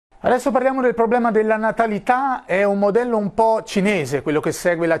Adesso parliamo del problema della natalità. È un modello un po' cinese quello che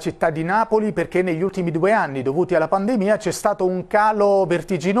segue la città di Napoli, perché negli ultimi 2 anni dovuti alla pandemia c'è stato un calo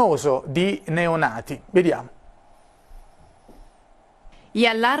vertiginoso di neonati. Vediamo. Gli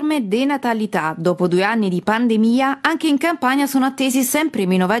allarme denatalità. Dopo 2 anni di pandemia, anche in Campania sono attesi sempre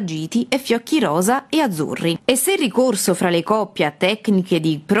meno vagiti e fiocchi rosa e azzurri. E se il ricorso fra le coppie a tecniche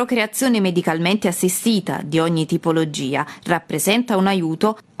di procreazione medicalmente assistita di ogni tipologia rappresenta un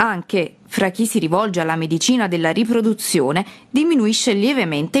aiuto, anche fra chi si rivolge alla medicina della riproduzione diminuisce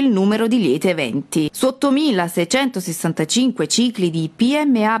lievemente il numero di lieti eventi. Su 8.665 cicli di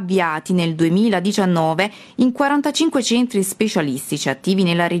PMA avviati nel 2019 in 45 centri specialistici attivi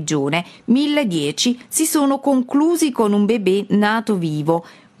nella regione, 1.010 si sono conclusi con un bebè nato vivo,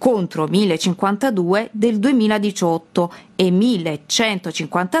 contro 1.052 del 2018 e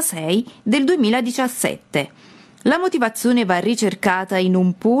 1.156 del 2017. La motivazione va ricercata in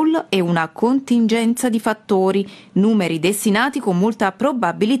un pool e una contingenza di fattori, numeri destinati con molta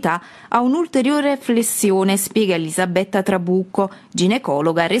probabilità a un'ulteriore flessione, spiega Elisabetta Trabucco,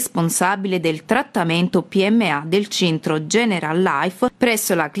 ginecologa responsabile del trattamento PMA del centro GeneraLife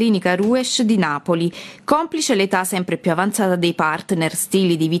presso la clinica Ruesch di Napoli, complice l'età sempre più avanzata dei partner,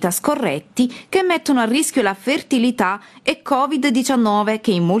 stili di vita scorretti che mettono a rischio la fertilità e Covid-19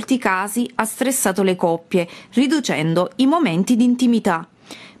 che in molti casi ha stressato le coppie, riducendo i momenti di intimità.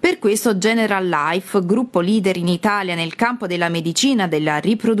 Per questo GeneraLife, gruppo leader in Italia nel campo della medicina della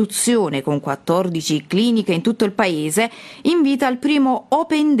riproduzione con 14 cliniche in tutto il paese, invita al primo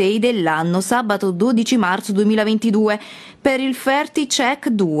Open Day dell'anno, sabato 12 marzo 2022, per il Fertilità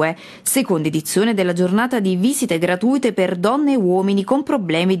 2, seconda edizione della giornata di visite gratuite per donne e uomini con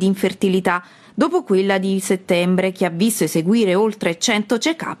problemi di infertilità, dopo quella di settembre che ha visto eseguire oltre 100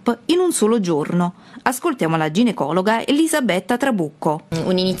 check-up in un solo giorno. Ascoltiamo la ginecologa Elisabetta Trabucco.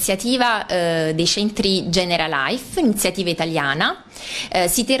 Un'iniziativa dei centri GeneraLife, iniziativa italiana,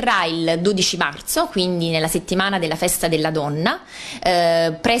 si terrà il 12 marzo, quindi nella settimana della festa della donna,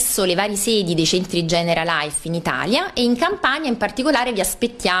 presso le varie sedi dei centri GeneraLife in Italia, e in Campania in particolare vi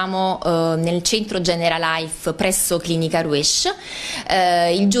aspettiamo nel centro GeneraLife presso Clinica Ruesch.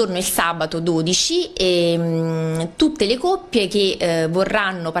 Il giorno è il sabato 12 e tutte le coppie che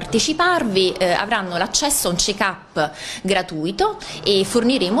vorranno parteciparvi avranno l'accesso a un check-up gratuito e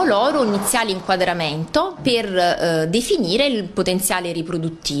forniremo loro un iniziale inquadramento per definire il potenziale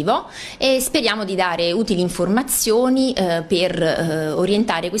riproduttivo, e speriamo di dare utili informazioni per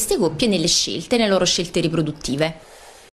orientare queste coppie nelle loro scelte riproduttive.